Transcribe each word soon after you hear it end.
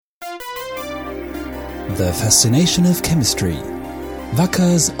The Fascination of Chemistry,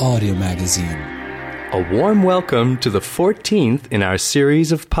 Wacker's audio magazine. A warm welcome to the 14th in our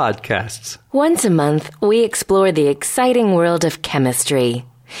series of podcasts. Once a month, we explore the exciting world of chemistry.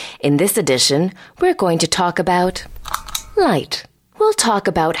 In this edition, we're going to talk about light. We'll talk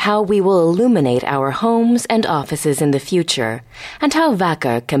about how we will illuminate our homes and offices in the future, and how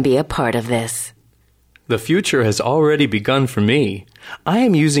Wacker can be a part of this. The future has already begun for me. I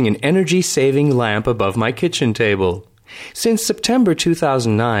am using an energy-saving lamp above my kitchen table. Since September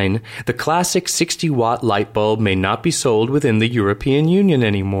 2009, the classic 60-watt light bulb may not be sold within the European Union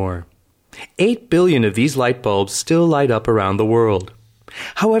anymore. 8 billion of these light bulbs still light up around the world.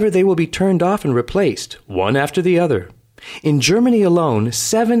 However, they will be turned off and replaced, one after the other. In Germany alone,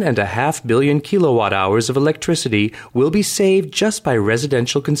 7.5 billion kilowatt-hours of electricity will be saved just by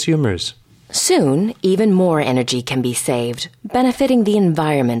residential consumers. Soon, even more energy can be saved, benefiting the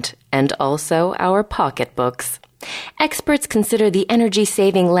environment and also our pocketbooks. Experts consider the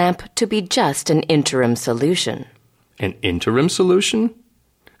energy-saving lamp to be just an interim solution. An interim solution?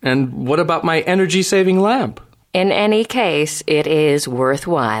 And what about my energy-saving lamp? In any case, it is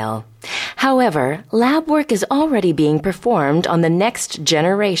worthwhile. However, lab work is already being performed on the next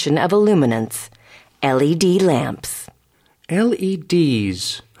generation of illuminants, LED lamps.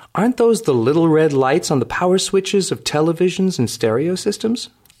 LEDs. Aren't those the little red lights on the power switches of televisions and stereo systems?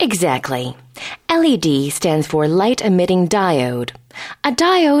 Exactly. LED stands for light-emitting diode. A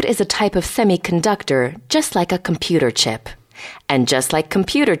diode is a type of semiconductor, just like a computer chip. And just like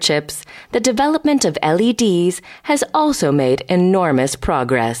computer chips, the development of LEDs has also made enormous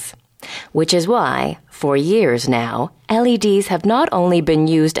progress. Which is why, for years now, LEDs have not only been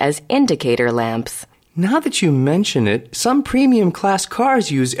used as indicator lamps. Now that you mention it, some premium class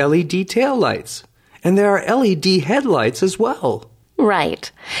cars use LED taillights. And there are LED headlights as well.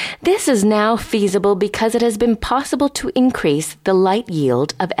 Right. This is now feasible because it has been possible to increase the light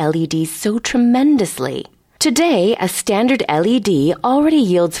yield of LEDs so tremendously. Today, a standard LED already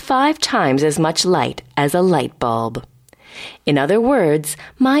yields 5 times as much light as a light bulb. In other words,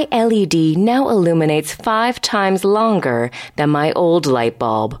 my LED now illuminates 5 times longer than my old light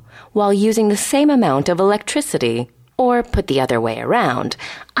bulb, while using the same amount of electricity. Or put the other way around,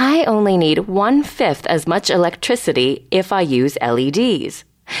 I only need 1/5 as much electricity if I use LEDs.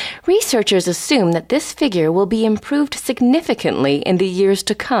 Researchers assume that this figure will be improved significantly in the years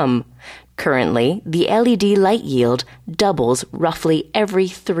to come. Currently, the LED light yield doubles roughly every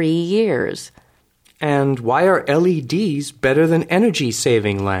 3 years. And why are LEDs better than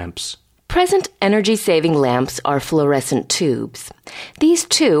energy-saving lamps? Present energy-saving lamps are fluorescent tubes. These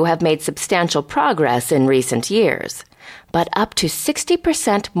too have made substantial progress in recent years, but up to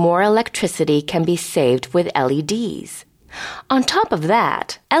 60% more electricity can be saved with LEDs. On top of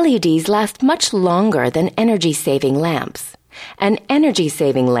that, LEDs last much longer than energy-saving lamps. An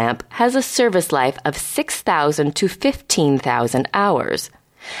energy-saving lamp has a service life of 6,000 to 15,000 hours.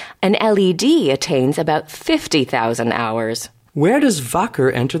 An LED attains about 50,000 hours. Where does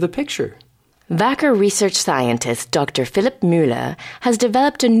Wacker enter the picture? Wacker research scientist Dr. Philipp Müller has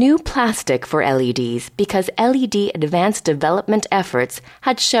developed a new plastic for LEDs because LED advanced development efforts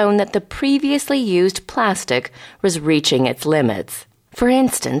had shown that the previously used plastic was reaching its limits. For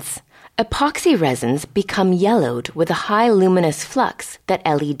instance, epoxy resins become yellowed with a high luminous flux that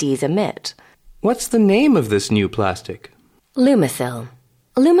LEDs emit. What's the name of this new plastic? Lumicil.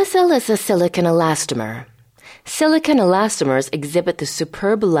 Lumicil is a silicon elastomer. Silicon elastomers exhibit the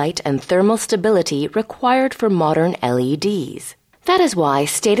superb light and thermal stability required for modern LEDs. That is why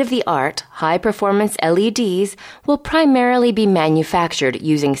state-of-the-art, high-performance LEDs will primarily be manufactured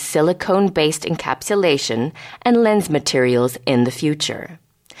using silicone-based encapsulation and lens materials in the future.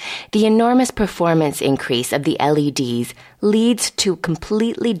 The enormous performance increase of the LEDs leads to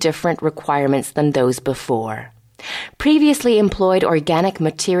completely different requirements than those before. Previously employed organic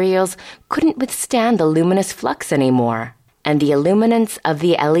materials couldn't withstand the luminous flux anymore, and the illuminance of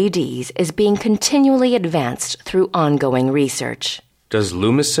the LEDs is being continually advanced through ongoing research. Does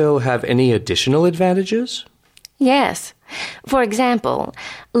Lumicil have any additional advantages? Yes. For example,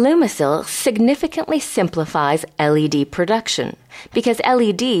 Lumicil significantly simplifies LED production because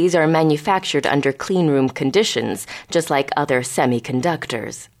LEDs are manufactured under cleanroom conditions, just like other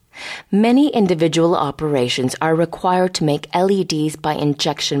semiconductors. Many individual operations are required to make LEDs by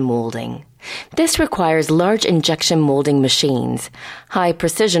injection molding. This requires large injection molding machines,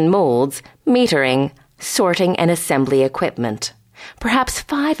 high-precision molds, metering, sorting, and assembly equipment. Perhaps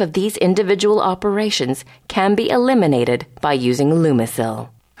 5 of these individual operations can be eliminated by using Lumicil.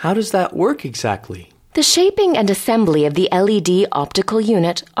 How does that work exactly? The shaping and assembly of the LED optical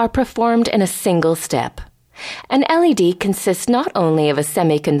unit are performed in a single step. An LED consists not only of a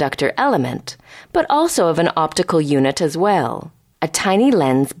semiconductor element, but also of an optical unit as well. A tiny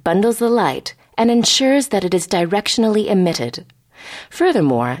lens bundles the light and ensures that it is directionally emitted.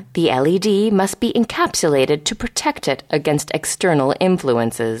 Furthermore, the LED must be encapsulated to protect it against external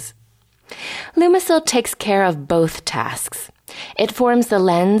influences. Lumisil takes care of both tasks. It forms the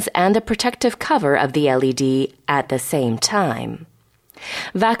lens and the protective cover of the LED at the same time.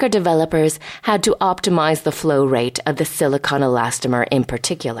 Wacker developers had to optimize the flow rate of the silicone elastomer in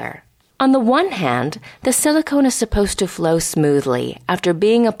particular. On the one hand, the silicone is supposed to flow smoothly after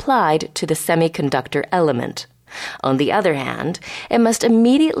being applied to the semiconductor element. On the other hand, it must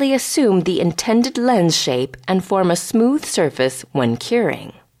immediately assume the intended lens shape and form a smooth surface when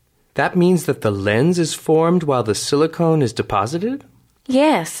curing. That means that the lens is formed while the silicone is deposited?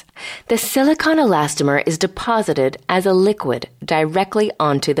 Yes, the silicone elastomer is deposited as a liquid directly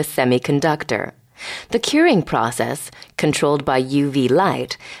onto the semiconductor. The curing process, controlled by UV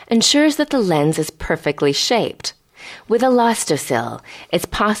light, ensures that the lens is perfectly shaped. With Elastosil, it's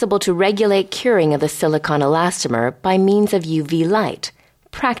possible to regulate curing of the silicone elastomer by means of UV light,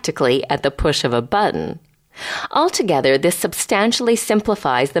 practically at the push of a button. Altogether, this substantially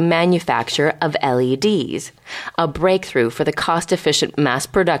simplifies the manufacture of LEDs, a breakthrough for the cost-efficient mass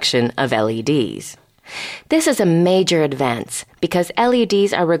production of LEDs. This is a major advance because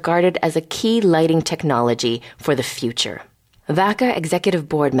LEDs are regarded as a key lighting technology for the future. Wacker Executive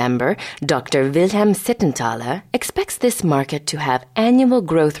Board member Dr. Wilhelm Sittenthaler expects this market to have annual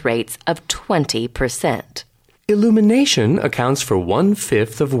growth rates of 20%. Illumination accounts for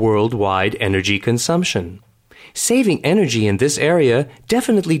 1/5 of worldwide energy consumption. Saving energy in this area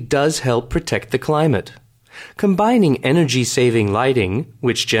definitely does help protect the climate. Combining energy-saving lighting,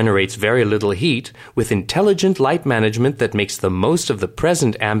 which generates very little heat, with intelligent light management that makes the most of the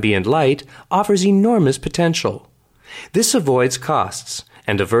present ambient light offers enormous potential. This avoids costs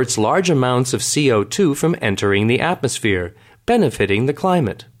and averts large amounts of CO2 from entering the atmosphere, benefiting the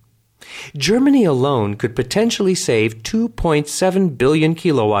climate. Germany alone could potentially save 2.7 billion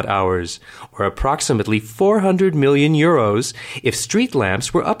kilowatt-hours, or approximately 400 million euros, if street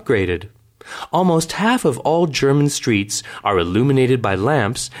lamps were upgraded. Almost half of all German streets are illuminated by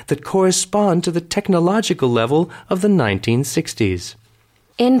lamps that correspond to the technological level of the 1960s.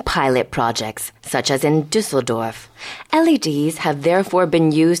 In pilot projects, such as in Düsseldorf, LEDs have therefore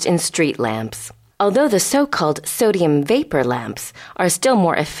been used in street lamps. Although the so-called sodium vapor lamps are still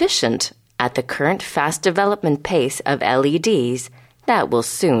more efficient at the current fast development pace of LEDs, that will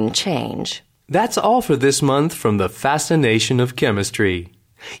soon change. That's all for this month from the Fascination of Chemistry.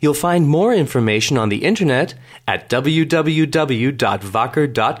 You'll find more information on the internet at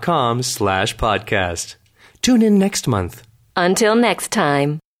www.wacker.com/podcast. Tune in next month. Until next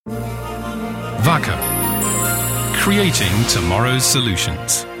time. Wacker. Creating tomorrow's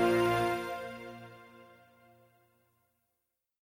solutions.